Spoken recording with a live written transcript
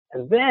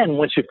And then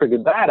once you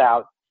figured that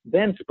out,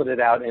 then split it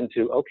out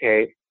into,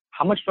 okay,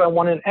 how much do I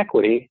want in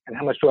equity and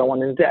how much do I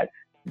want in debt?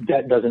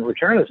 Debt doesn't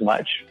return as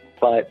much,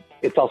 but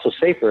it's also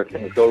safer if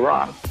things go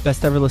wrong.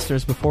 Best ever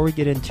listeners, before we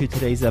get into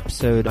today's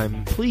episode,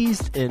 I'm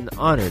pleased and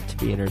honored to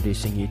be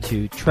introducing you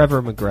to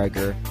Trevor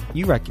McGregor.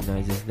 You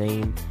recognize his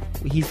name.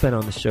 He's been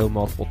on the show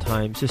multiple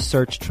times. Just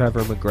search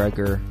Trevor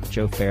McGregor,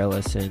 Joe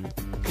Fairless, and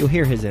you'll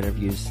hear his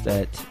interviews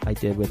that I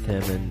did with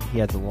him, and he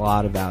has a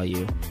lot of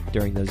value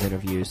during those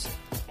interviews.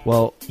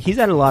 Well, he's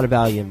had a lot of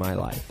value in my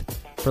life.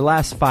 For the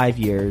last 5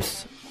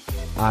 years,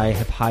 I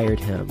have hired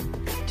him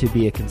to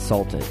be a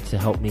consultant to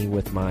help me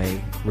with my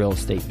real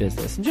estate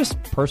business and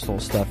just personal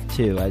stuff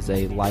too as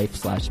a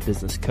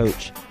life/business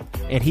coach.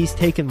 And he's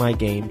taken my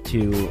game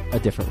to a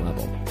different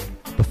level.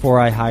 Before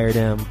I hired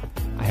him,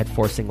 I had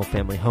 4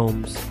 single-family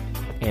homes.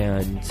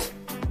 And,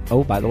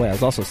 oh, by the way, I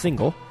was also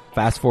single.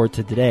 Fast forward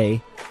to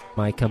today,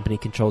 my company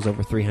controls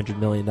over $300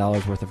 million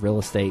worth of real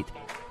estate.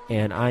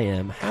 And I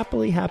am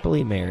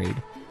happily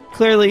married.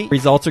 Clearly,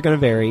 results are going to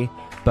vary,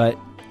 but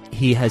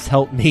he has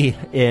helped me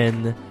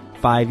in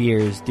 5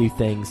 years do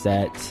things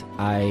that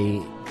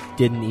I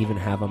didn't even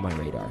have on my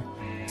radar.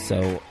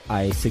 So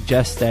I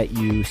suggest that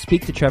you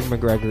speak to Trevor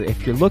McGregor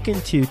if you're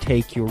looking to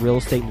take your real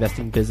estate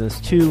investing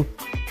business to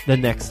the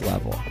next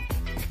level.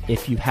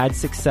 If you've had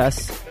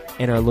success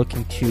and are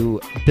looking to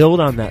build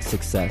on that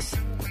success,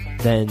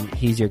 then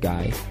he's your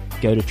guy.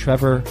 Go to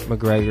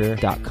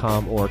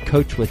trevormcgregor.com or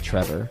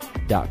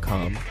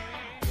coachwithtrevor.com.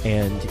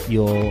 and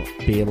you'll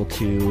be able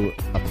to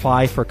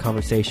apply for a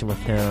conversation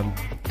with him,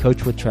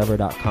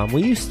 coachwithtrevor.com.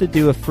 We used to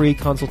do a free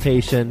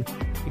consultation.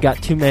 We got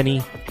too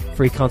many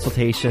free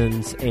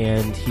consultations,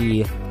 and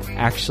he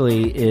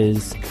actually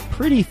is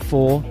pretty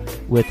full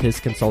with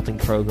his consulting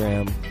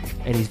program,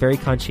 and he's very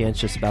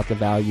conscientious about the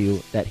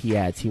value that he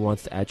adds. He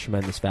wants to add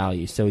tremendous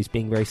value, so he's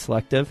being very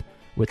selective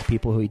with the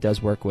people who he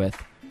does work with.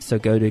 So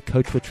go to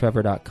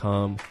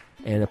coachwithtrevor.com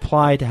and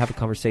apply to have a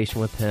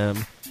conversation with him.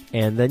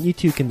 And then you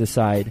two can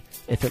decide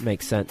if it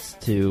makes sense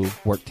to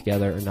work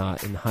together or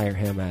not and hire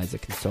him as a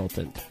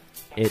consultant.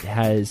 It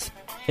has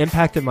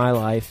impacted my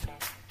life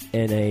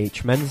in a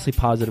tremendously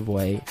positive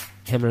way.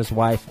 Him and his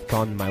wife have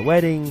gone to my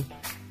wedding.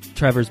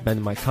 Trevor's been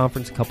to my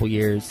conference a couple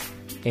years,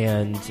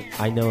 and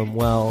I know him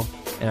well,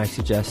 and I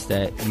suggest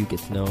that you get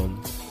to know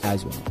him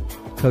as well.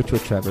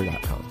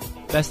 CoachWithTrevor.com.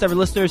 Best ever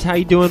listeners, how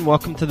you doing?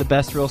 Welcome to the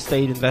Best Real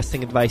Estate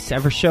Investing Advice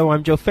Ever show.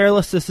 I'm Joe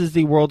Fairless. This is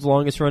the world's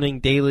longest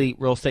running daily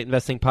real estate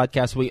investing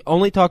podcast. We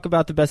only talk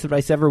about the best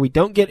advice ever. We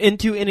don't get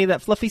into any of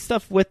that fluffy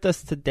stuff. With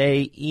us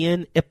today,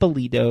 Ian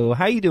Ippolito.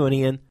 How you doing,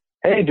 Ian?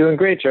 Hey, doing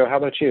great, Joe. How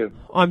about you?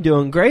 I'm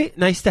doing great.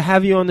 Nice to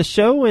have you on the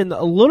show. And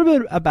a little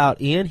bit about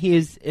Ian. He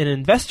is an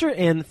investor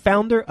and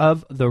founder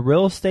of the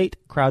Real Estate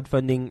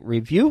Crowdfunding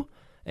Review,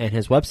 and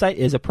his website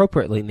is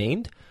appropriately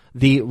named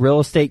the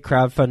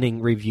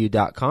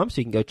realestateCrowdfundingreview.com, so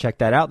you can go check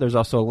that out. There's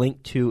also a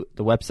link to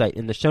the website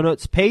in the show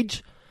notes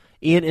page.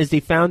 Ian is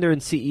the founder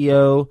and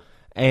CEO,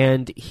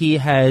 and he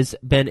has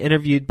been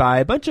interviewed by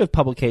a bunch of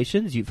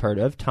publications you've heard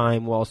of,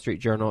 Time, Wall Street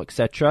Journal,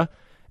 etc.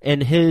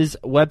 And his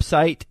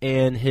website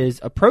and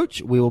his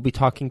approach we will be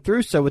talking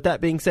through. So with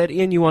that being said,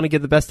 Ian, you want to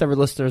give the best ever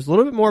listeners a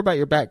little bit more about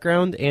your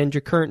background and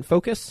your current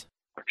focus?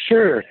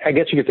 Sure. I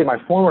guess you could say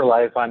my former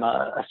life, I'm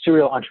a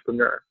serial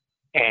entrepreneur.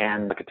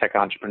 And like a tech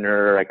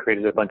entrepreneur, I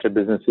created a bunch of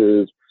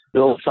businesses,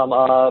 built some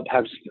up,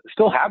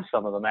 still have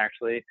some of them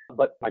actually.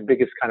 But my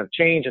biggest kind of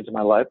change into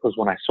my life was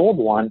when I sold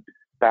one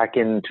back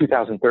in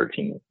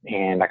 2013,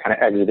 and I kind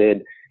of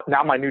exited.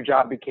 Now my new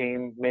job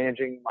became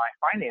managing my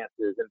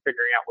finances and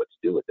figuring out what to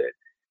do with it.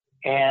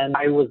 And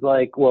I was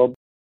like, well,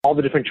 all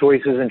the different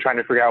choices and trying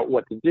to figure out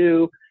what to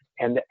do.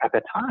 And at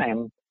the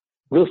time,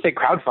 real estate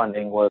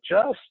crowdfunding was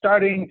just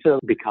starting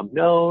to become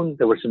known.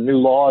 There were some new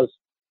laws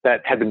that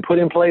had been put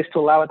in place to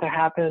allow it to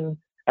happen.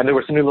 And there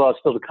were some new laws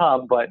still to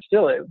come, but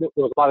still there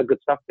was a lot of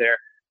good stuff there.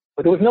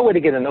 But there was no way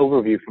to get an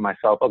overview for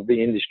myself of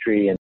the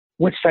industry and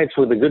which sites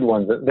were the good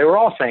ones. They were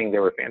all saying they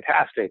were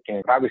fantastic,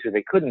 and obviously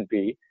they couldn't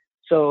be.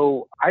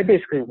 So I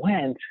basically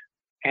went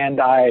and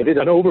I did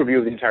an overview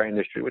of the entire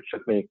industry, which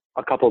took me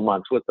a couple of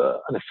months with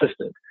an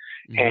assistant,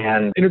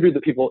 and interviewed the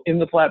people in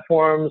the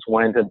platforms,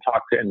 went and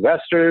talked to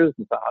investors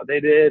and saw how they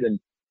did, and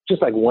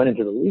just like went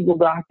into the legal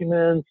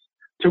documents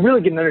to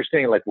really get an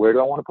understanding, like, where do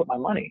I want to put my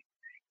money?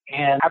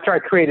 And after I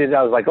created it,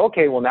 I was like,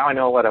 okay, well, now I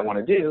know what I want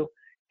to do.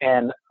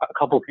 And a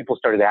couple of people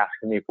started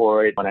asking me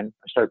for it when I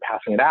started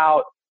passing it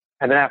out.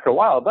 And then after a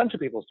while, a bunch of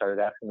people started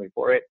asking me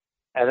for it.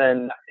 And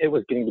then it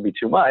was getting to be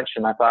too much.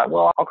 And I thought,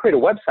 well, I'll create a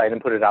website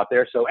and put it out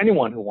there so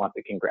anyone who wants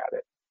it can grab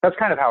it. That's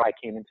kind of how I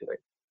came into it.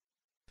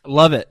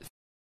 Love it.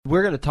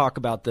 We're going to talk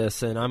about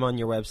this, and I'm on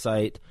your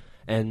website,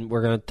 and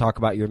we're going to talk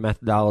about your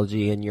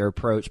methodology and your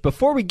approach.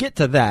 Before we get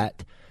to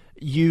that,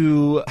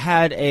 you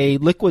had a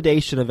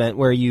liquidation event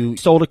where you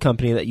sold a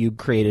company that you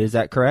created. Is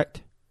that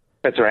correct?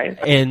 That's right.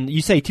 And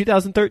you say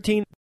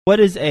 2013. What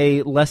is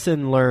a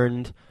lesson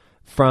learned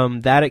from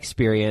that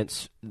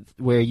experience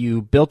where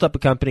you built up a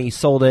company,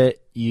 sold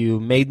it, you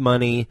made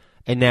money,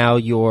 and now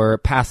you're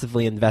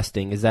passively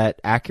investing? Is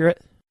that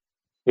accurate?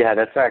 Yeah,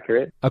 that's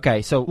accurate.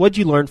 Okay, so what'd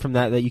you learn from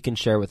that you can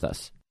share with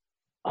us?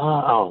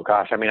 Oh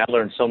gosh, I mean, I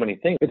learned so many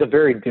things. It's a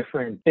very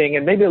different thing,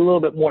 and maybe a little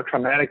bit more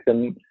traumatic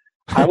than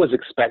I was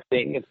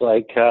expecting. It's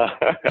like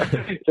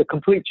it's a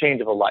complete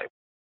change of a life.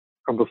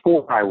 From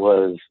before, I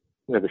was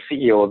the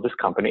CEO of this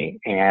company,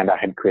 and I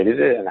had created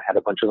it, and I had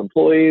a bunch of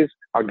employees.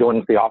 I would go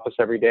into the office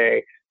every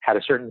day, had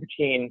a certain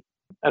routine,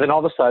 and then all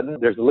of a sudden,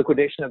 there's a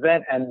liquidation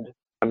event, and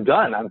I'm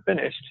done. I'm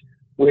finished,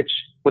 which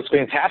was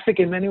fantastic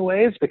in many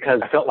ways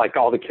because I felt like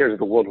all the cares of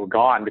the world were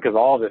gone because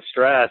all this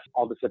stress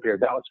all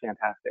disappeared. That was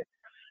fantastic.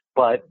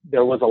 But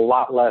there was a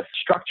lot less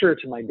structure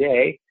to my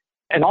day.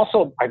 And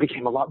also, I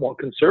became a lot more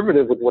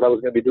conservative with what I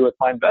was going to be doing with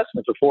my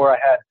investments. Before I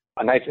had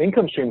a nice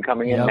income stream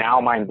coming in,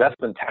 now my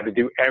investments had to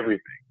do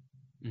everything.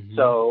 Mm-hmm.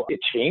 So it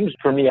changed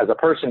for me as a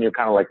person. You're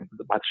kind of like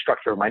my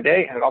structure of my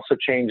day. And it also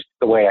changed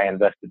the way I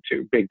invested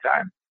too, big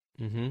time.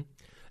 Mm-hmm.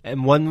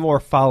 And one more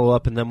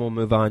follow-up, and then we'll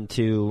move on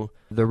to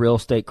the real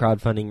estate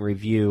crowdfunding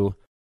review.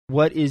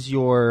 What is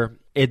your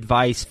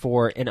advice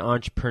for an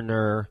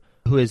entrepreneur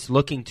who is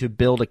looking to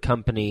build a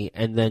company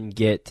and then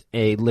get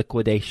a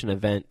liquidation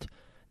event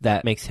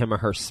that makes him or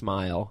her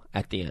smile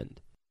at the end?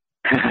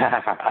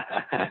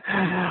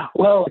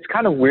 Well, it's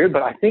kind of weird,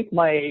 but I think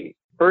my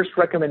first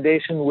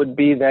recommendation would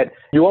be that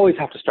you always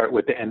have to start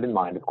with the end in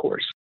mind, of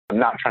course. I'm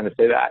not trying to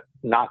say that,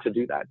 not to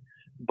do that.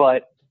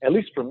 But at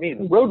least for me,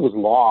 the road was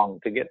long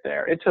to get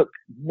there. It took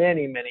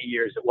many, many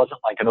years. It wasn't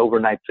like an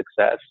overnight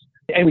success.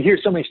 And we hear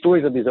so many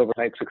stories of these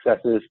overnight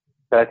successes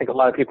that I think a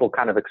lot of people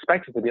kind of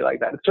expect it to be like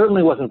that. It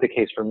certainly wasn't the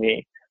case for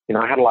me.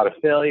 I had a lot of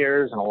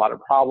failures and a lot of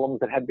problems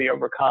that had to be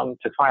overcome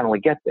to finally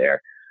get there.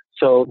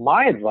 So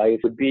my advice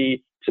would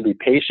be to be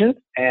patient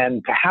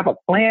and to have a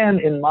plan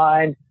in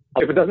mind.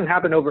 If it doesn't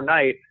happen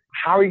overnight,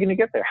 how are you going to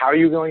get there? How are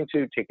you going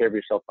to take care of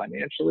yourself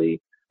financially?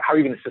 How are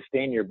you going to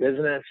sustain your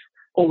business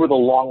over the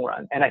long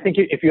run? And I think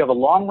if you have a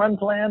long run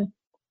plan,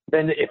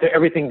 then if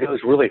everything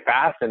goes really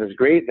fast and is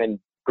great, then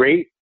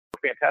great,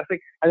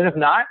 fantastic. And then if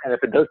not, and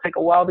if it does take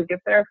a while to get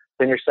there,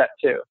 then you're set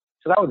too.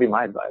 So that would be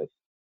my advice.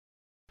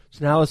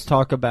 So now let's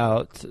talk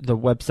about the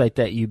website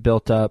that you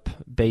built up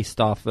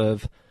based off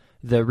of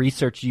the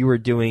research you were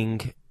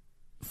doing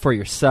for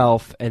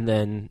yourself, and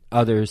then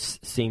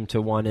others seem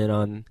to want in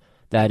on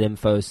that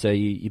info, so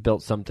you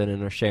built something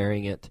and are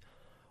sharing it.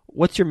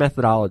 What's your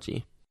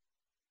methodology?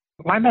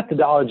 My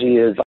methodology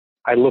is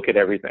I look at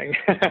everything.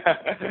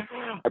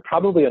 I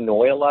probably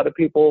annoy a lot of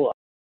people.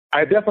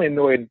 I definitely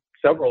annoyed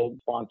several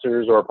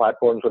sponsors or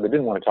platforms where they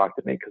didn't want to talk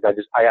to me because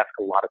I ask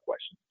a lot of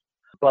questions.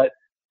 But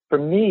for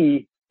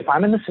me, if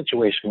I'm in a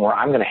situation where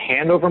I'm going to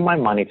hand over my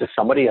money to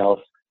somebody else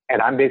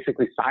and I'm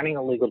basically signing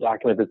a legal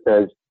document that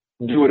says,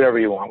 do whatever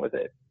you want with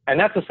it. And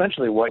that's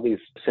essentially what these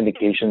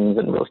syndications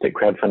and real estate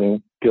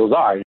crowdfunding deals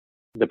are.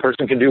 The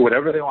person can do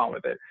whatever they want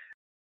with it.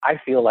 I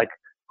feel like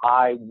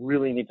I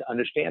really need to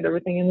understand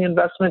everything in the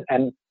investment,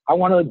 and I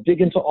want to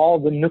dig into all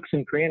the nooks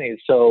and crannies.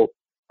 So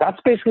that's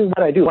basically what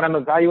I do. When I'm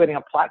evaluating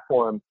a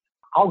platform,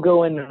 I'll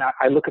go in and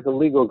I look at the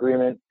legal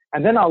agreement,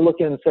 and then I'll look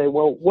in and say,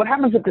 well, what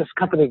happens if this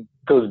company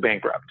goes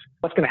bankrupt?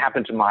 What's going to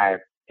happen to my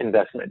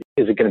investment?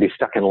 Is it going to be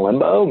stuck in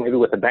limbo, maybe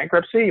with a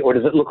bankruptcy? Or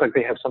does it look like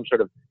they have some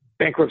sort of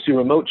bankruptcy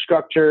remote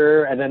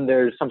structure, and then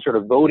there's some sort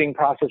of voting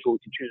process where we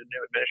can choose a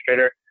new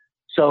administrator?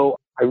 So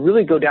I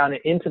really go down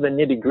into the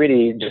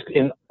nitty-gritty just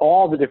in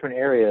all the different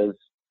areas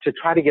to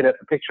try to get a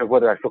picture of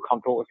whether I feel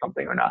comfortable with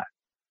something or not.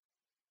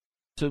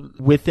 So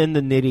within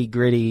the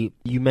nitty-gritty,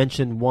 you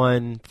mentioned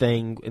one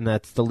thing, and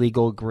that's the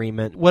legal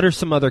agreement. What are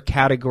some other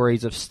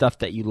categories of stuff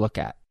that you look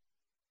at?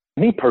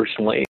 Me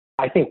personally,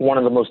 I think one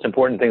of the most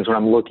important things when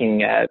I'm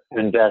looking at an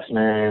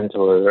investment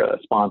or a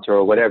sponsor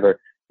or whatever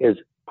is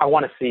I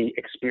want to see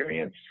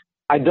experience.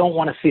 I don't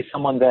want to see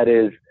someone that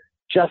is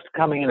just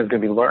coming in and is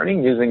going to be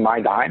learning using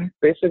my dime,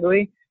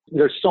 basically.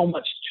 There's so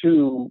much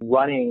to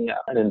running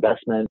an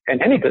investment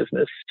in any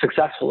business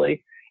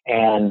successfully.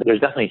 And there's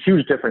definitely a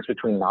huge difference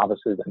between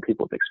novices and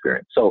people with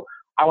experience. So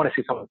I want to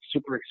see someone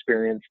super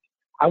experienced.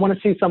 I want to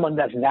see someone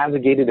that's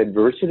navigated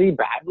adversity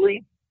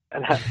badly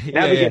and has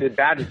navigated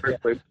bad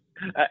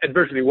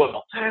adversity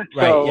well.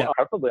 Right,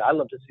 Preferably, I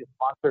love to see a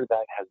sponsor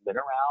that has been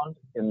around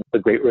in the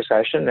Great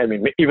Recession. I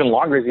mean, even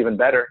longer is even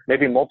better,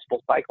 maybe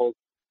multiple cycles.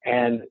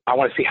 And I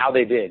want to see how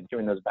they did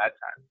during those bad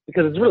times,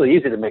 because it's really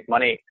easy to make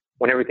money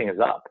when everything is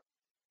up,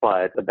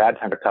 but the bad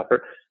times are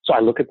tougher. So I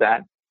look at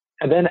that.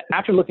 And then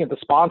after looking at the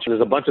sponsor,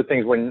 there's a bunch of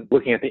things when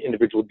looking at the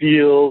individual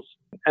deals.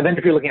 And then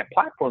if you're looking at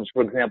platforms,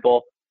 for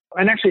example,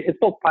 and actually it's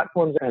both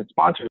platforms and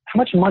sponsors, how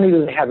much money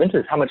do they have into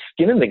this? How much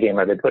skin in the game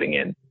are they putting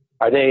in?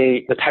 Are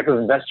they the type of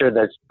investor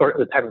or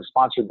the type of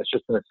sponsor that's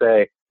just going to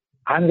say,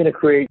 I'm going to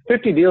create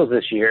 50 deals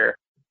this year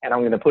and I'm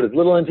going to put as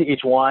little into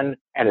each one.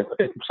 And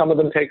if some of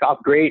them take off,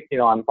 great,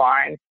 I'm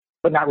fine,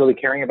 but not really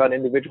caring about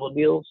individual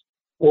deals?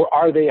 Or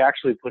are they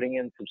actually putting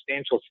in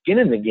substantial skin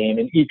in the game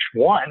in each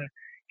one?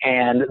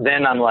 And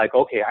then I'm like,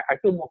 okay, I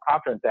feel more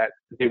confident that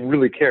they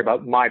really care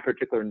about my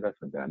particular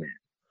investment that I'm in.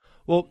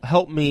 Well,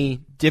 help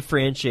me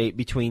differentiate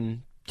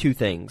between two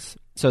things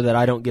so that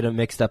I don't get them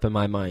mixed up in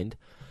my mind.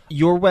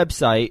 Your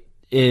website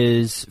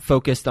is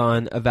focused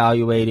on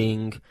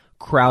evaluating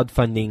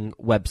crowdfunding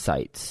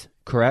websites,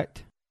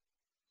 correct?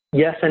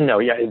 Yes and no.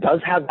 Yeah, it does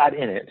have that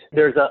in it.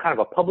 There's a kind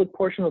of a public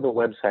portion of the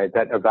website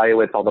that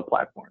evaluates all the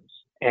platforms.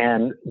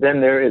 And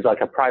then there is like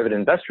a private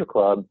investor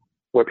club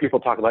where people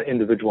talk about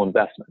individual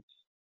investments.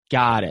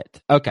 Got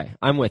it. Okay,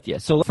 I'm with you.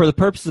 So for the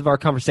purposes of our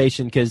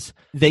conversation, because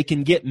they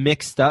can get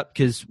mixed up,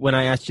 because when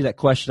I asked you that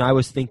question, I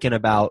was thinking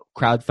about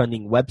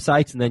crowdfunding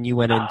websites, and then you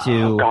went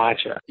into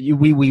gotcha.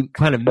 We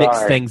kind of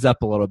mixed things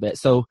up a little bit.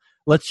 So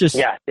let's just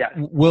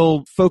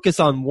we'll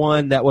focus on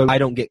one, that way I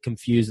don't get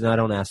confused and I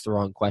don't ask the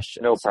wrong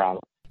question. No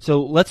problem.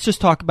 So let's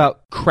just talk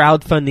about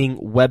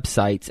crowdfunding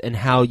websites and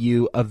how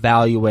you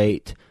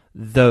evaluate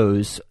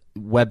those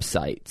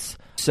websites.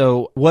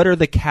 So what are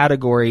the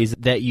categories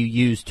that you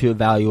use to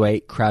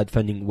evaluate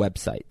crowdfunding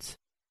websites?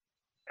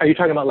 Are you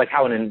talking about like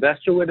how an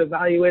investor would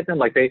evaluate them?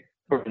 Like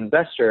for an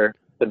investor,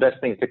 the best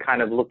thing is to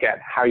kind of look at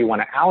how you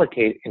want to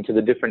allocate into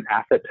the different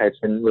asset types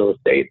in real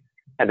estate.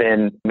 And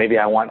then maybe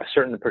I want a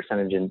certain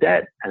percentage in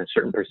debt and a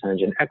certain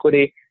percentage in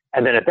equity.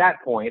 And then at that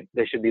point,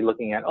 they should be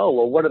looking at,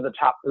 what are the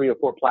top 3 or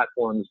 4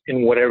 platforms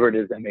in whatever it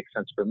is that makes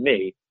sense for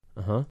me?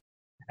 Uh-huh.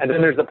 And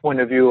then there's the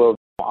point of view of,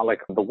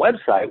 like the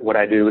website, what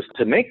I do is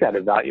to make that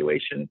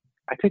evaluation,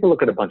 I take a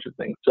look at a bunch of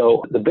things.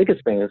 So the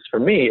biggest thing is for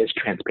me is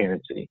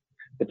transparency.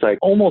 It's like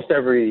almost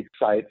every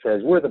site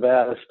says we're the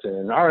best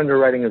and our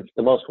underwriting is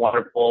the most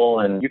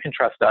wonderful and you can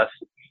trust us.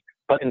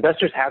 But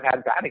investors have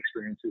had bad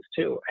experiences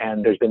too.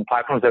 And there's been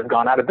platforms that have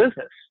gone out of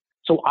business.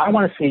 So I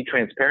want to see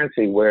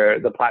transparency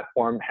where the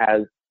platform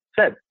has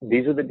said,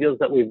 these are the deals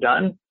that we've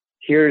done.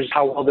 Here's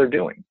how well they're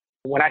doing.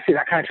 When I see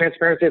that kind of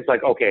transparency, it's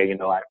like, okay,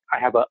 I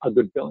have a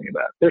good feeling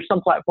about it. There's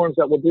some platforms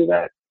that will do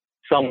that.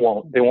 Some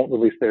won't. They won't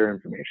release their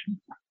information.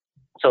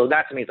 So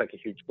that to me is like a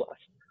huge plus.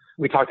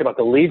 We talked about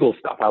the legal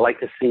stuff. I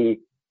like to see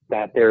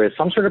that there is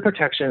some sort of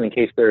protection in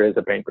case there is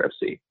a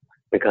bankruptcy.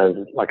 Because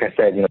like I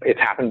said, it's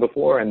happened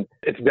before and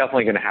it's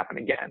definitely going to happen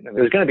again. And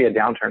there's going to be a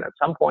downturn at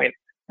some point,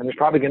 and there's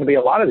probably going to be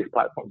a lot of these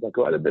platforms that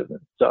go out of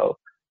business. So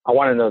I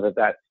want to know that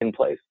that's in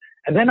place.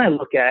 And then I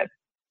look at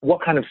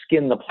what kind of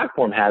skin the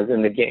platform has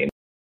in the game.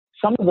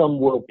 Some of them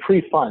will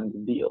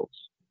pre-fund deals.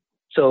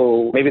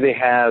 So maybe they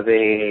have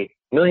a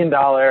 $1 million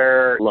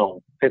loan,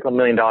 take $1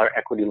 million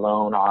equity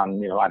loan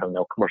on,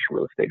 commercial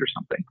real estate or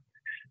something.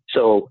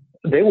 So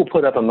they will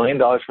put up $1 million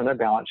from their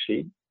balance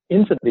sheet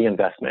into the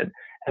investment,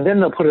 and then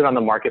they'll put it on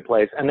the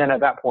marketplace. And then at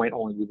that point,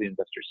 only will the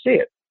investors see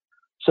it.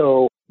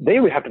 So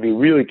they would have to be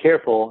really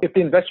careful. If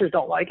the investors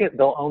don't like it,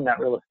 they'll own that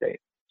real estate.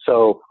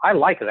 So I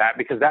like that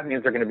because that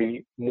means they're going to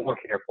be more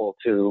careful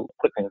to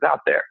put things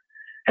out there.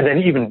 And then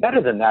even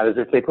better than that is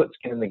if they put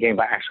skin in the game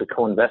by actually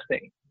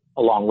co-investing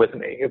along with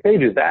me. If they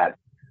do that,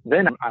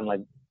 then I'm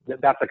like,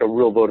 that's like a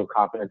real vote of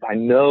confidence. I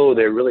know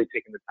they're really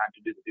taking the time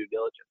to do the due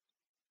diligence.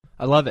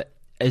 I love it.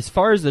 As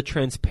far as the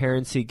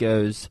transparency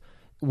goes,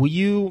 will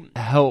you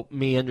help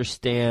me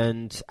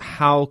understand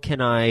how can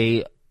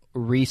I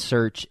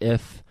research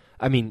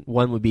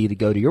one would be to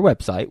go to your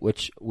website,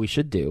 which we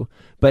should do.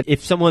 But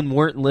if someone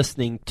weren't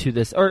listening to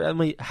this,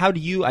 how do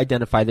you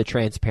identify the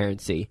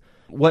transparency?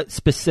 What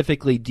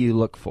specifically do you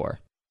look for?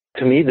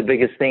 To me, the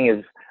biggest thing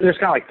is there's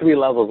kind of like 3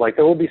 levels. Like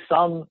there will be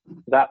some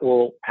that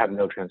will have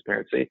no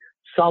transparency.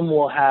 Some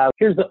will have,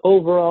 here's the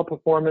overall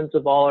performance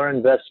of all our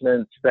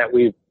investments that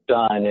we've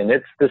done, and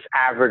it's this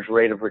average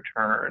rate of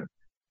return.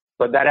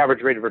 But that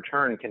average rate of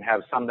return can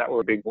have some that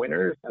were big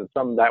winners and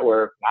some that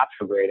were not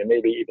so great and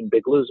maybe even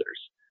big losers.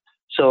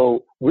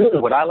 So really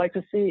what I like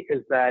to see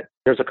is that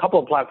there's a couple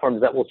of platforms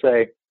that will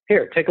say,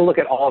 here, take a look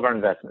at all of our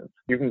investments.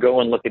 You can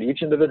go and look at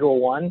each individual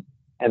one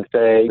and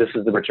say, this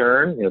is the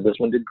return. This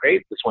one did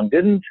great. This one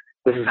didn't.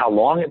 This is how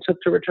long it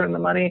took to return the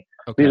money.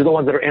 Okay. These are the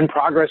ones that are in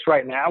progress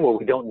right now where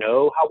we don't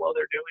know how well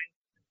they're doing.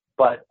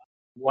 But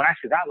when I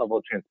see that level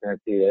of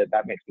transparency,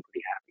 that makes me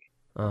pretty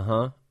happy.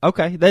 Uh-huh.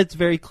 Okay. That's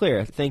very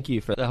clear. Thank you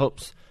for that.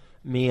 Helps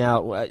me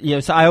out.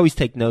 So I always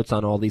take notes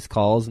on all these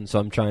calls, and so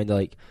I'm trying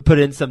to put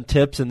in some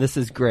tips, and this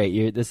is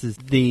great. This is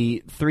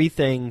the 3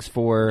 things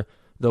for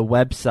the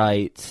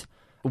websites.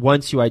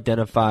 Once you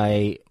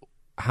identify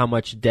how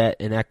much debt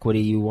and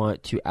equity you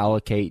want to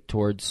allocate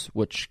towards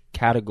which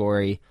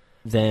category,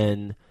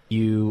 then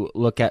you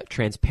look at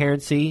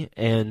transparency,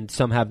 and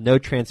some have no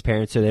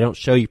transparency. They don't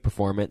show you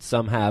performance.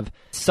 Some have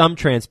some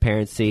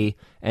transparency,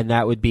 and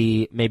that would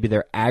be maybe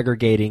they're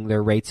aggregating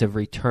their rates of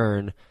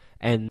return.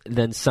 And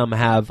then some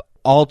have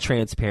all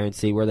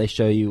transparency where they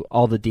show you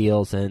all the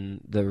deals and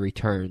the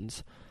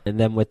returns. And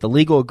then with the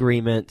legal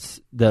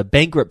agreements, the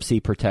bankruptcy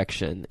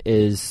protection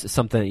is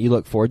something that you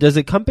look for. Does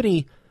a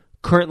company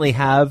currently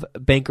have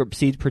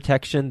bankruptcy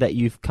protection that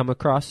you've come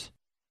across?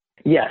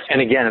 Yes.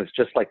 And again, it's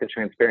just like the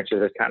transparency.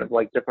 There's kind of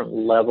like different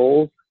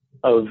levels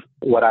of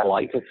what I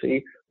like to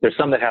see. There's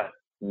some that have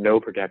no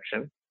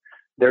protection.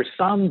 There's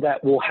some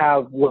that will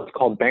have what's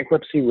called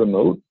bankruptcy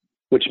remote,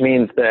 which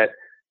means that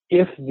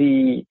if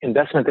the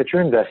investment that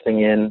you're investing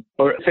in,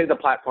 or say the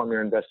platform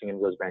you're investing in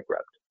goes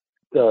bankrupt,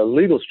 the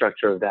legal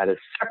structure of that is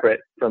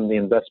separate from the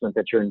investment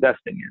that you're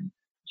investing in.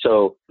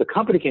 So the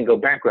company can go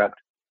bankrupt,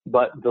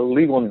 but the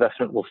legal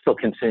investment will still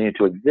continue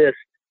to exist.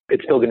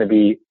 It's still going to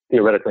be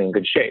theoretically in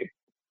good shape.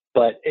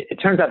 But it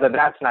turns out that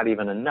that's not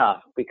even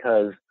enough,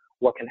 because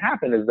what can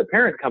happen is the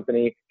parent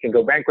company can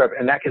go bankrupt,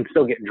 and that can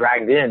still get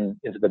dragged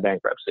into the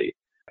bankruptcy.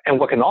 And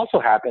what can also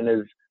happen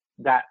is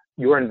that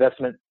your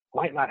investment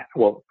might not,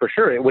 well, for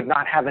sure, it would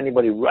not have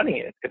anybody running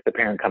it if the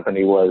parent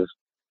company was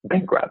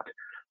bankrupt.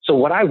 So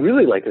what I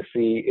really like to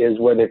see is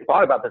where they've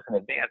thought about this in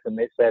advance and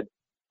they said,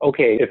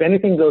 okay, if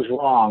anything goes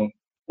wrong,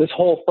 this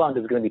whole fund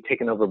is going to be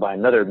taken over by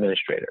another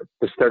administrator,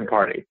 this third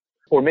party.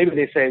 Or maybe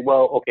they say,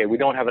 well, okay, we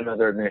don't have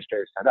another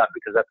administrator set up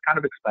because that's kind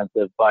of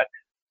expensive, but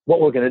what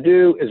we're going to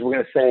do is we're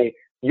going to say,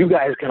 you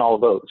guys can all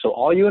vote. So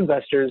all you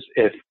investors,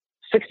 if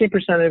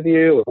 60% of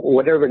you, or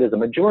whatever it is, a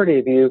majority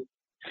of you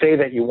say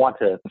that you want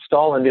to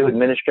install a new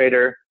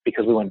administrator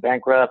because we went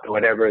bankrupt or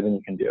whatever, then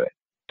you can do it.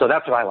 So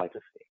that's what I like to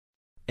see.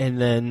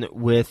 And then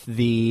with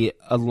the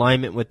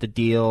alignment with the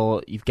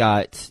deal, you've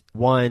got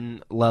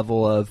one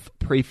level of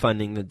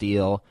pre-funding the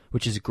deal,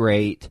 which is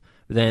great.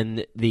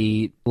 Then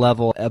the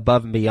level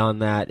above and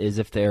beyond that is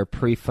if they're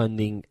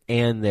pre-funding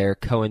and they're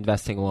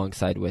co-investing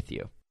alongside with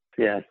you.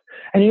 Yes.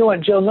 And you know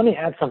what, Joe, let me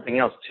add something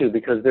else too,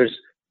 because there's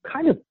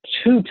kind of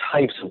two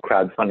types of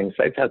crowdfunding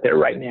sites out there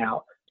right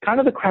now. Kind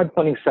of the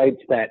crowdfunding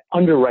sites that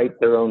underwrite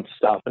their own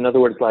stuff. In other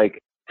words,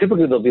 like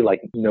typically they'll be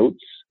like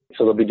notes.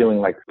 So they'll be doing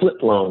like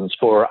flip loans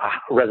for a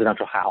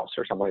residential house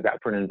or something like that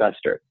for an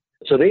investor.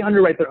 So they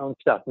underwrite their own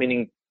stuff,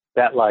 meaning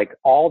that like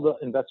all the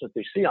investments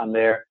you see on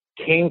there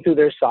came through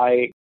their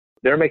site.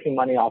 They're making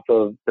money off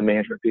of the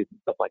management fees and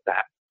stuff like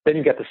that. Then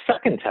you get the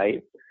second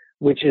type,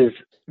 which is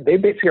they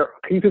basically are,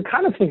 you could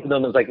kind of think of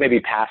them as like maybe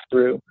pass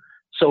through.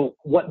 So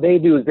what they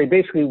do is they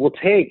basically will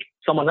take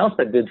someone else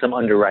that did some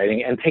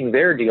underwriting and take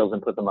their deals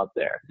and put them up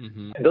there.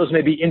 Mm-hmm. And those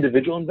may be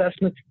individual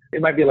investments.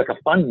 It might be like a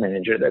fund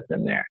manager that's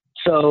in there.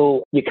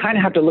 So you kind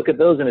of have to look at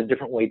those in a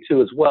different way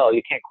too as well.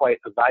 You can't quite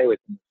evaluate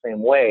them the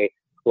same way.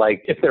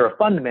 Like if they're a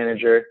fund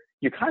manager,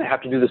 you kind of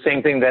have to do the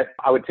same thing that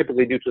I would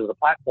typically do to the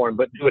platform,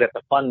 but do it at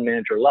the fund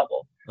manager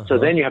level. Uh-huh. So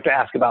then you have to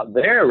ask about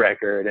their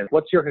record and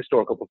what's your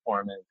historical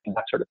performance and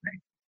that sort of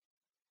thing.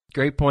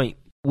 Great point.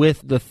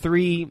 With the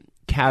three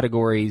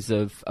categories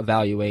of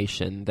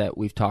evaluation that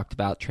we've talked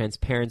about,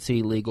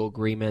 transparency, legal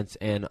agreements,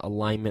 and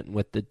alignment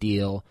with the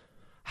deal,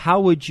 how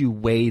would you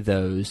weigh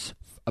those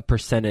a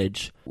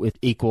percentage with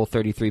equal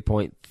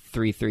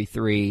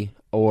 33.333,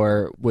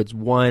 or would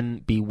one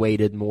be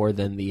weighted more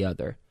than the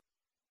other?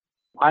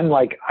 I'm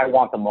like, I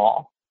want them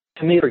all.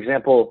 To me, for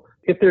example,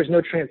 if there's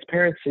no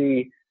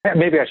transparency,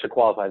 maybe I should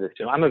qualify this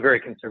too. I'm a very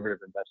conservative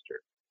investor.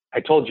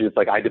 I told you it's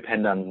like I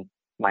depend on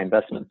my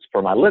investments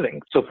for my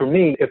living. So for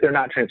me, if they're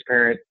not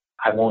transparent,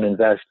 I won't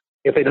invest.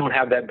 If they don't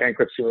have that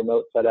bankruptcy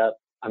remote set up,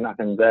 I'm not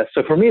going to invest.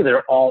 So for me,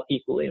 they're all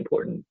equally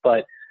important.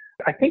 But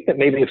I think that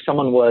maybe if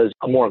someone was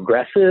a more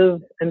aggressive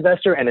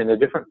investor and in a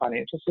different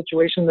financial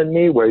situation than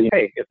me, where,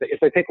 hey, if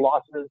they take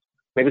losses,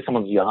 maybe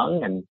someone's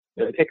young and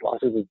they take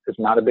losses, it's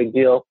not a big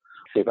deal.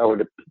 See, if I were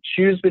to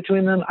choose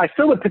between them, I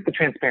still would pick the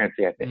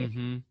transparency, I think,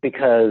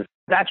 because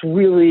that's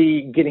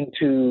really getting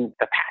to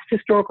the past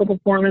historical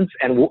performance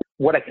and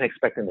what I can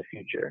expect in the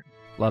future.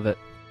 Love it.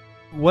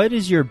 What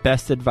is your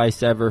best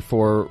advice ever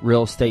for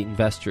real estate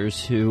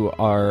investors who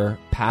are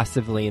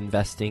passively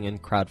investing in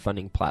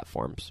crowdfunding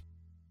platforms?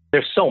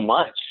 There's so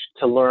much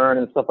to learn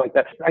and stuff like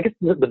that. I guess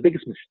the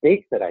biggest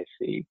mistake that I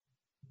see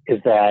is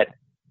that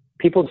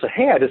people say,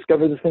 hey, I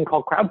discovered this thing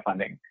called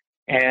crowdfunding.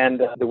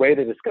 And the way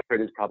they discover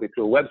it is probably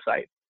through a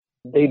website.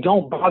 They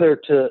don't bother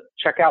to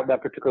check out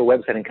that particular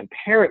website and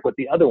compare it with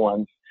the other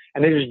ones,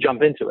 and they just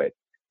jump into it.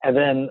 And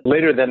then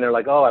later, they're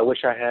like, oh, I wish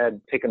I had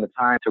taken the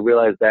time to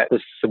realize that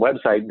this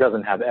website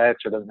doesn't have X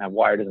or doesn't have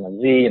Y or doesn't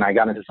have Z, and I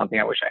got into something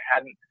I wish I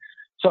hadn't.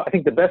 So I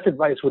think the best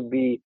advice would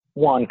be,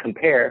 one,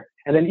 compare.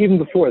 And then even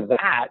before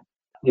that,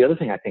 the other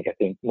thing I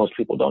think most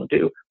people don't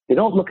do, they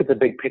don't look at the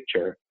big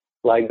picture.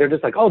 Like they're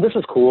just like, oh, this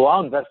is cool,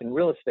 I'll invest in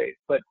real estate.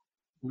 But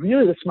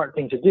really the smart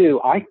thing to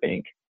do, I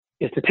think,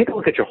 is to take a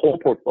look at your whole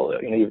portfolio.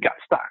 You know, you've got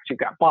stocks, you've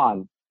got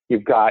bonds,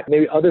 you've got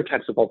maybe other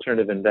types of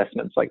alternative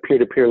investments like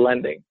peer-to-peer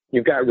lending,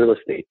 you've got real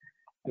estate,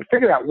 and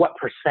figure out what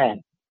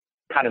percent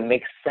kind of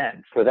makes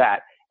sense for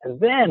that. And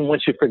then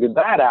once you figure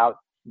that out,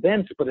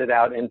 then split it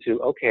out into,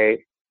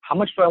 okay, how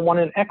much do I want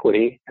in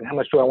equity and how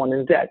much do I want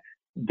in debt?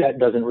 Debt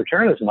doesn't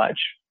return as much,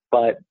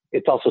 but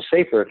it's also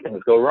safer if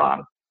things go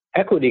wrong.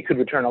 Equity could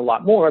return a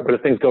lot more, but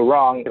if things go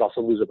wrong, you could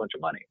also lose a bunch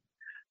of money.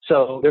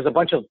 So there's a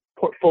bunch of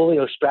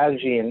portfolio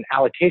strategy and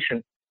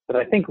allocation that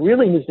I think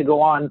really needs to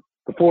go on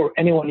before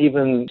anyone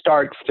even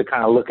starts to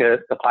kind of look at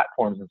the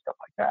platforms and stuff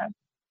like that.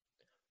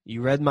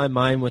 You read my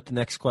mind with the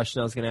next question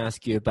I was going to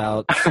ask you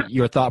about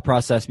your thought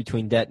process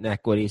between debt and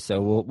equity.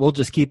 So we'll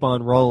just keep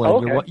on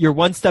rolling. Okay. You're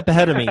one step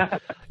ahead of me.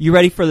 You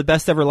ready for the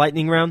best ever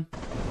lightning round?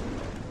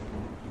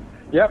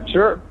 Yep,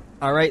 sure.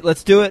 All right,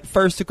 let's do it.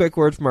 First, a quick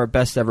word from our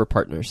best ever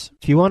partners.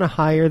 If you want to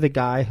hire the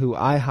guy who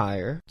I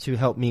hire to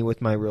help me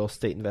with my real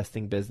estate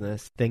investing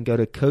business, then go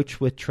to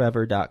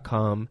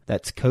coachwithtrevor.com.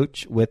 That's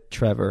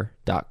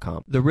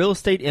coachwithtrevor.com. The Real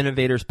Estate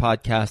Innovators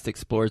Podcast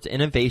explores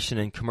innovation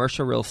in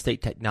commercial real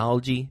estate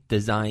technology,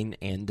 design,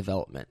 and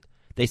development.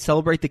 They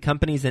celebrate the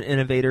companies and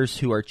innovators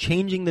who are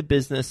changing the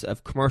business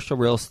of commercial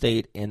real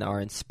estate and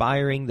are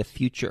inspiring the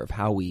future of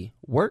how we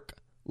work,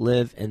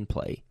 live, and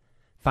play.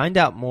 Find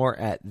out more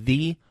at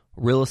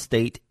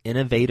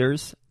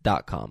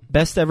therealestateinnovators.com.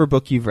 Best ever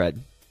book you've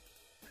read?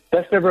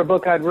 Best ever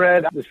book I've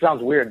read, this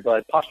sounds weird,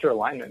 but Posture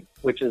Alignment,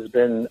 which has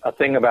been a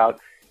thing about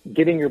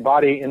getting your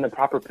body in the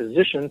proper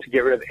position to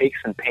get rid of aches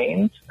and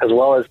pains, as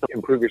well as to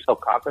improve your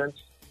self-confidence.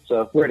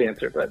 So, weird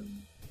answer, but...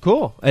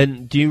 Cool.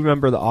 And do you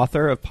remember the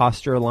author of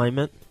Posture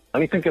Alignment? Let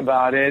me think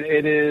about it.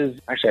 It is...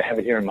 Actually, I have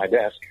it here on my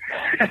desk.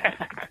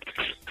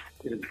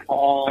 It is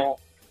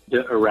Paul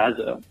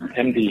d'Errazo,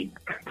 MD.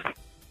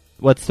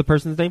 What's the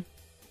person's name?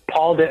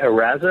 Paul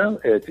d'Errazo.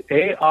 It's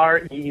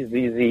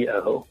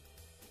Arezzo.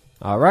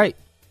 All right.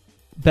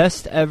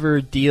 Best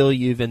ever deal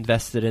you've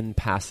invested in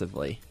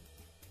passively?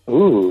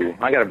 Ooh,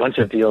 I got a bunch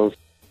of deals.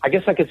 I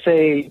guess I could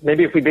say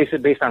maybe if we base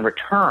it based on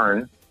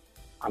return,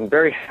 I'm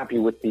very happy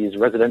with these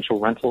residential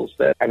rentals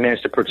that I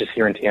managed to purchase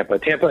here in Tampa.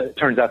 Tampa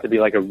turns out to be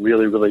like a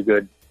really, really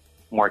good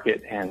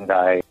market, and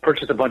I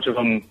purchased a bunch of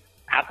them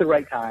at the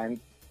right time,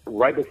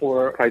 right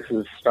before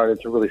prices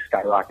started to really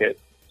skyrocket.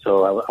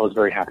 So I was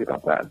very happy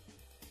about that.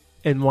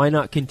 And why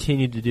not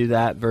continue to do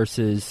that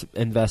versus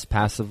invest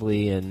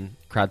passively in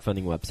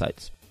crowdfunding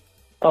websites?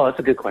 Oh, that's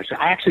a good question.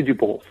 I actually do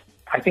both.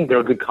 I think they're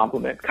a good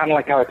complement. Kind of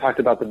like how I talked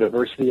about the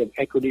diversity of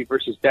equity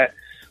versus debt.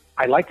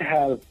 I like to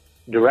have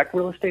direct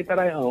real estate that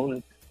I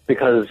own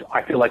because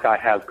I feel like I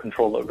have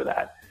control over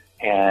that.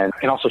 And I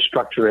can also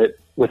structure it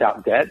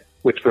without debt,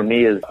 which for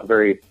me is a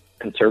very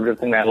conservative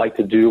thing that I like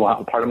to do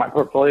on part of my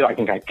portfolio. I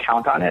can kind of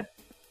count on it.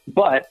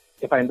 But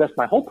if I invest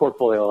my whole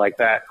portfolio like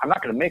that, I'm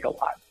not going to make a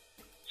lot.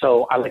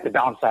 So I like to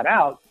balance that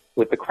out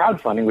with the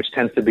crowdfunding, which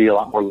tends to be a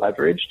lot more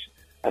leveraged.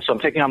 So I'm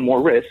taking on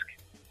more risk,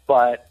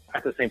 but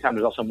at the same time,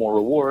 there's also more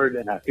reward,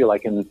 and I feel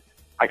like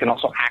I can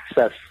also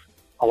access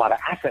a lot of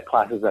asset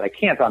classes that I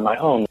can't on my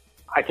own.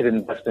 I could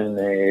invest in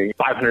a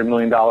 $500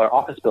 million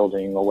office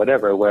building or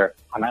whatever, where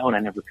on my own I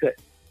never could.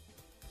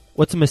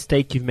 What's a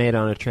mistake you've made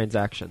on a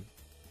transaction?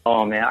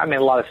 Oh, man, I made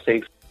a lot of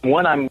mistakes.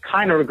 One I'm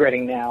kind of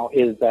regretting now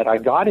is that I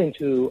got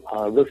into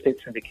real estate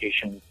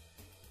syndication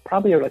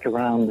probably like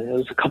around, it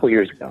was a couple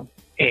years ago.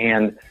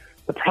 And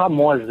the problem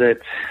was that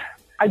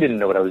I didn't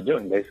know what I was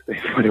doing, basically,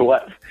 what it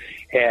was.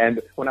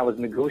 And when I was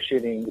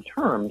negotiating the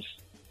terms,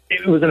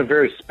 it was in a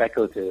very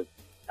speculative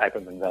type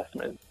of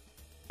investment.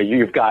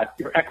 You've got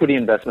your equity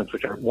investments,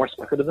 which are more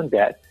speculative than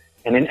debt.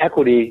 And in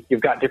equity,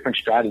 you've got different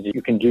strategies.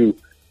 You can do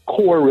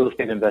core real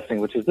estate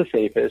investing, which is the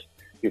safest.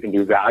 You can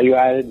do value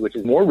added, which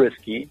is more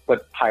risky,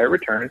 but higher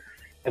return.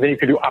 And then you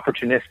can do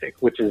opportunistic,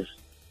 which is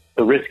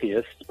the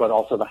riskiest, but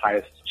also the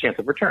highest chance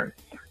of return.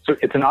 So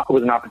it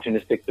was an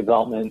opportunistic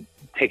development,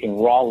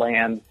 taking raw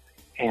land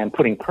and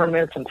putting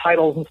permits and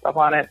titles and stuff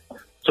on it.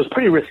 So it's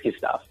pretty risky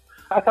stuff.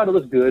 I thought it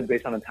was good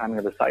based on the timing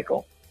of the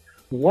cycle.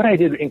 What I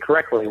did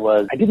incorrectly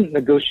was I didn't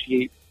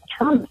negotiate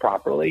terms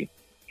properly.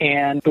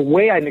 And the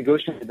way I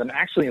negotiated them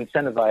actually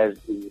incentivized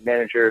the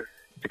manager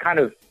to kind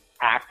of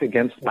act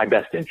against my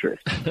best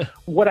interest.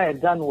 What I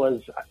had done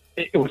was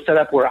it was set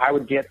up where I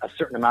would get a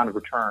certain amount of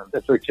return.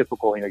 That's very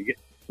typical. You get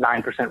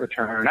 9%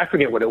 return. I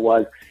forget what it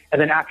was.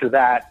 And then after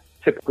that,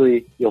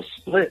 typically you'll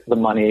split the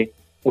money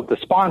with the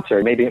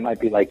sponsor. Maybe it might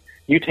be like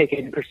you take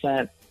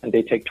 80% and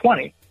they take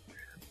 20.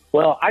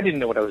 Well, I didn't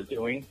know what I was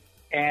doing.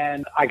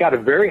 And I got a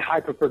very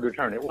high preferred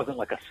return. It wasn't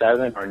like a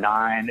 7 or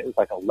 9. It was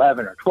like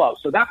 11 or 12.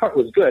 So that part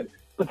was good.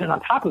 But then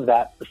on top of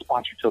that, the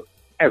sponsor took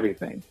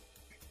everything.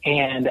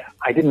 And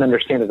I didn't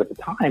understand it at the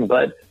time.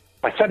 But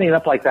by setting it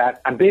up like that,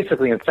 I'm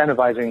basically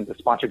incentivizing the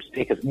sponsor to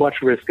take as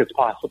much risk as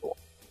possible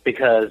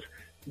because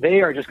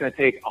they are just going to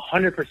take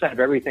 100% of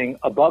everything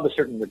above a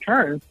certain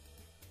return.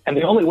 And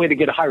the only way to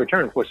get a high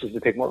return, of course, is to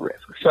take more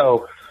risk.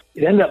 So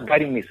it ended up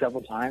biting me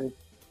several times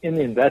in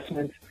the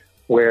investments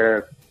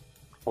where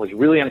I was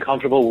really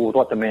uncomfortable with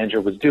what the manager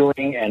was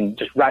doing and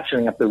just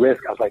ratcheting up the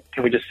risk. I was like,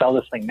 can we just sell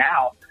this thing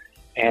now?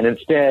 And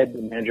instead,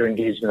 the manager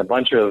engaged in a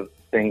bunch of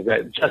things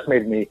that just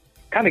gave me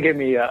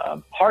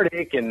a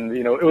heartache. And,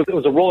 it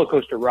was a roller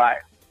coaster ride.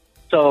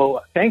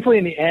 So thankfully,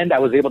 in the end, I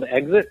was able to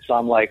exit. So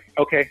I'm like,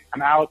 okay,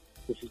 I'm out.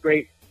 This is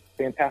great.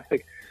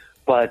 Fantastic.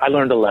 But I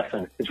learned a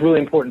lesson. It's really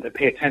important to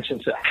pay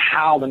attention to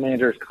how the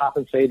manager is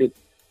compensated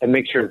and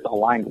make sure it's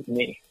aligned with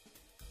me.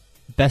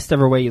 Best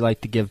ever way you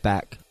like to give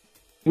back?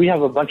 We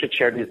have a bunch of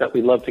charities that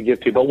we love to give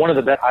to, but one of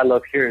the best I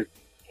love here is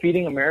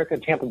Feeding America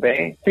Tampa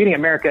Bay. Feeding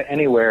America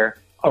anywhere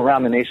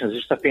around the nation is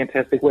just a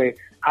fantastic way.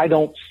 I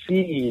don't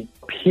see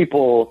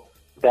people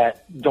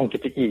that don't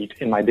get to eat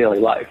in my daily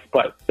life,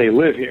 but they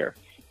live here.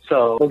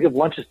 So they'll give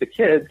lunches to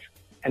kids,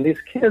 and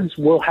these kids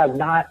will have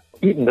not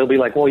eaten. They'll be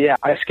like, well, yeah,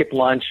 I skipped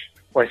lunch,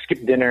 or I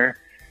skipped dinner,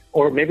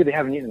 or maybe they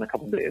haven't eaten in a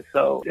couple of days.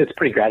 So it's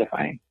pretty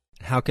gratifying.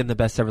 How can the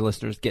Best Ever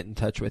listeners get in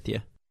touch with you?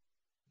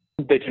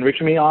 They can reach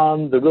me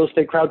on the Real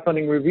Estate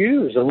Crowdfunding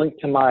Review. There's a link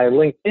to my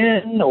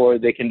LinkedIn, or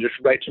they can just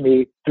write to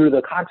me through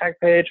the contact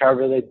page,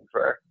 however they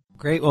prefer.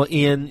 Great. Well,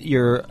 Ian,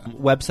 your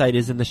website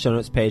is in the show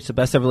notes page. So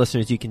Best Ever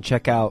listeners, you can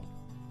check out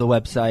the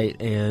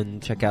website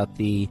and check out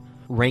the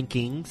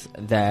rankings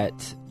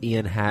that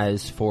Ian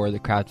has for the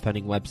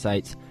crowdfunding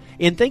websites.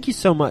 Ian, thank you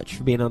so much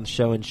for being on the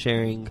show and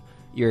sharing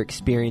your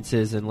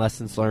experiences and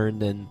lessons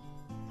learned and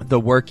the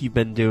work you've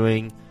been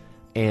doing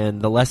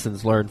and the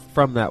lessons learned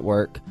from that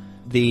work.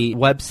 The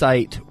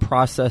website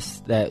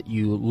process that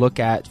you look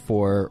at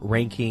for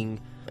ranking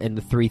and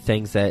the 3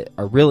 things that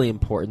are really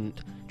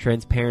important: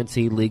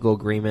 transparency, legal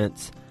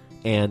agreements,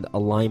 and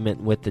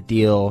alignment with the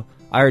deal.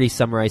 I already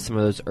summarized some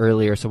of those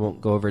earlier, so I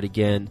won't go over it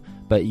again.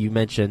 But you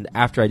mentioned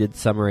after I did the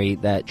summary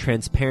that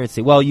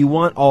transparency, well, you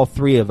want all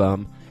 3 of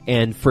them.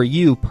 And for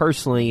you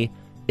personally,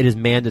 it is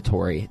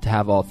mandatory to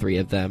have all 3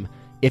 of them.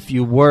 If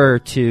you were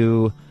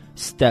to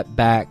step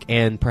back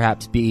and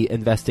perhaps be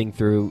investing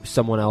through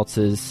someone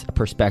else's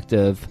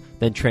perspective,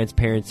 then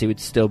transparency would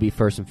still be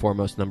first and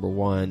foremost number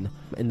 1.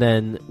 And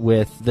then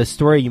with the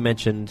story you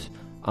mentioned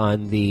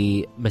on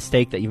the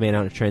mistake that you made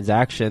on a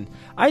transaction,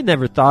 I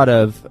never thought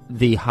of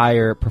the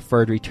higher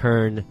preferred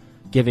return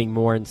giving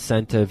more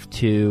incentive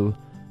to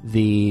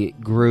the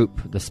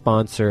group, the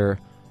sponsor,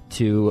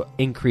 to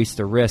increase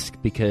the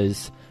risk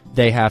because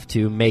they have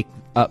to make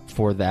up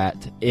for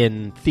that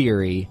in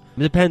theory.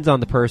 It depends on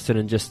the person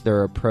and just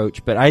their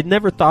approach, but I'd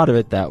never thought of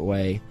it that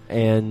way,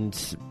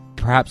 and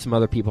perhaps some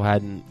other people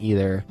hadn't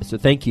either. So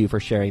thank you for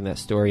sharing that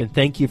story, and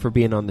thank you for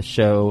being on the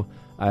show.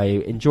 I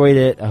enjoyed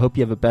it. I hope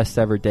you have a best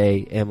ever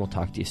day, and we'll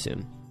talk to you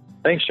soon.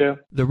 Thanks, Joe.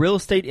 The Real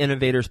Estate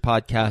Innovators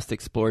Podcast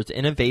explores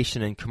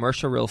innovation in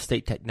commercial real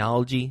estate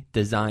technology,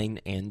 design,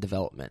 and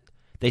development.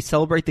 They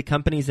celebrate the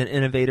companies and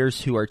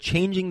innovators who are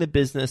changing the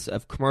business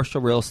of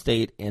commercial real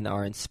estate and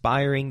are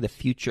inspiring the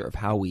future of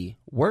how we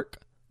work,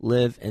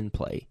 live, and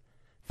play.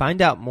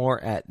 Find out more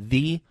at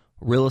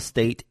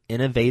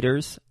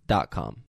therealestateinnovators.com.